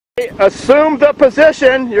Assume the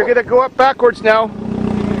position. You're going to go up backwards now.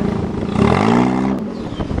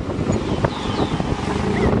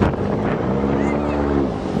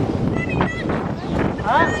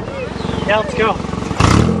 Huh? Yeah, let's go.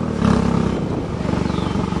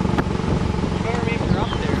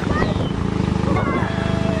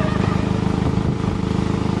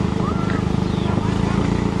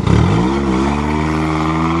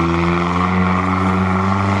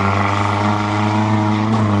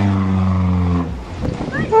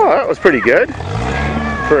 That was pretty good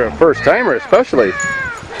for a first timer, especially.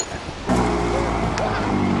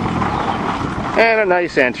 And a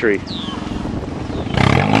nice entry.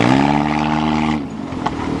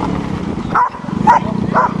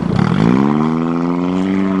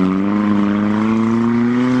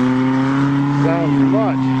 Sounds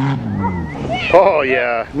much. Oh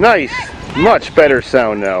yeah, nice. Much better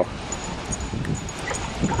sound now.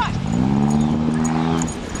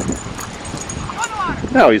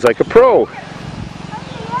 Now he's like a pro.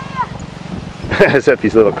 Except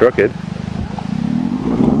he's a little crooked.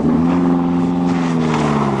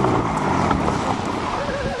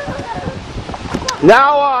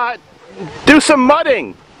 Now, do some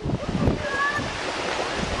mudding.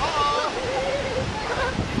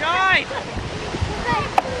 Guys!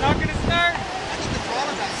 Not gonna start.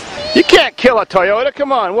 You can't kill a Toyota.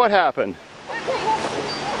 Come on, what happened?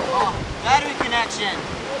 Oh, battery connection.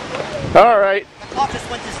 All right. The clock just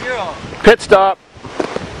went to 0. Pit stop.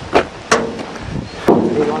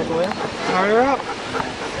 You want to go in? Hurry up.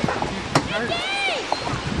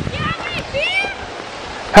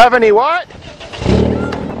 Have any what?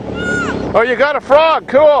 Oh, you got a frog.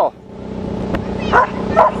 Cool.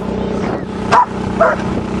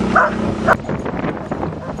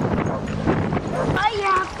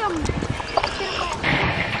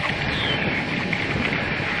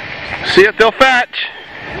 See if they'll fetch.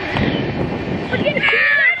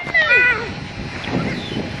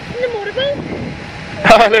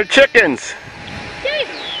 They're chickens. Dave,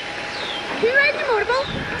 can you ride the motorboat?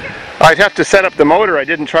 I'd have to set up the motor. I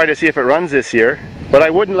didn't try to see if it runs this year, but I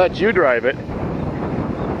wouldn't let you drive it.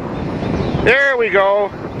 There we go.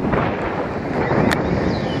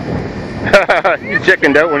 He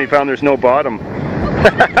chickened out when he found there's no bottom.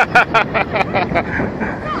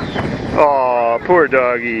 Aw, poor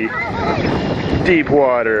doggy. Deep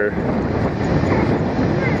water.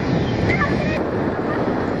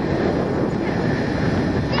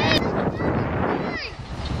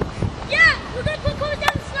 Yeah, we're gonna put clothes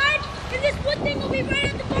down the slide, and this wood thing will be right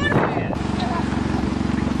at the bottom.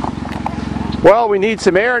 Well, we need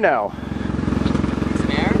some air now.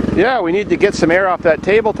 Some air? Yeah, we need to get some air off that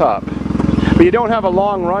tabletop. But you don't have a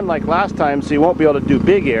long run like last time, so you won't be able to do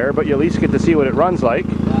big air, but you at least get to see what it runs like.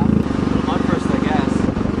 Yeah. Mud first, I guess.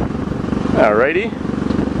 Alrighty.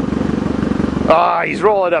 Ah, he's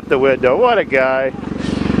rolling up the window. What a guy.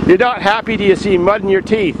 You're not happy till you see mud in your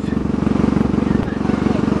teeth.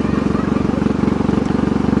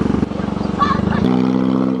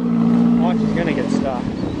 Watch, he's gonna get stuck.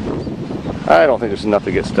 I don't think there's enough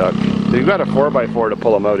to get stuck. You've got a 4x4 to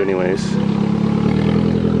pull them out anyways.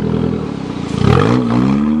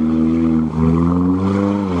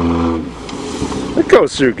 It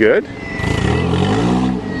goes through good.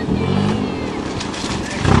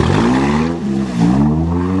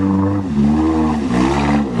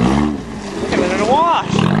 Look at it in a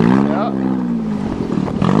wash. Yeah.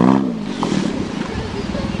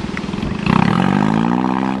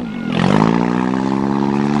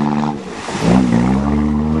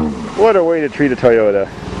 What a way to treat a Toyota.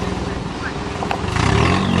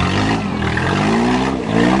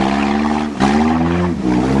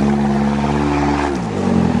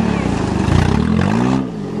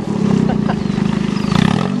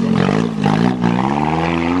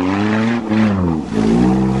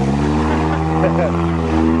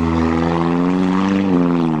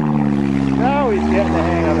 Now he's getting the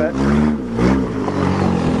hang of it.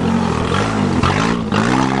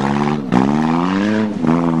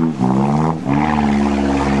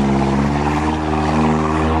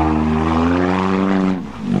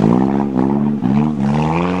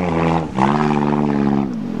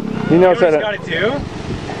 He knows how You know to. what he's gotta do?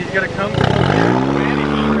 He's gotta come through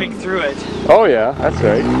and break through it. Oh yeah, that's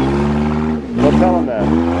right. We'll tell him that.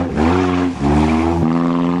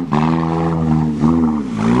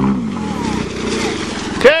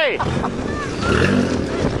 Okay.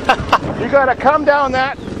 You gotta come down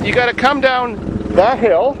that. You gotta come down that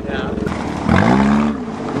hill. Yeah.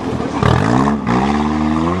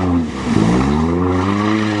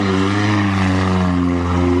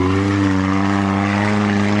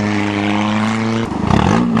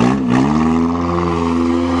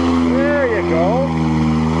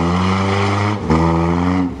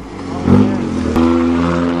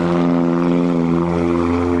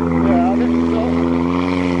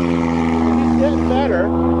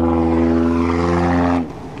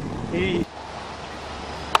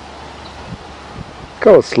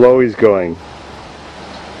 Look how slow he's going.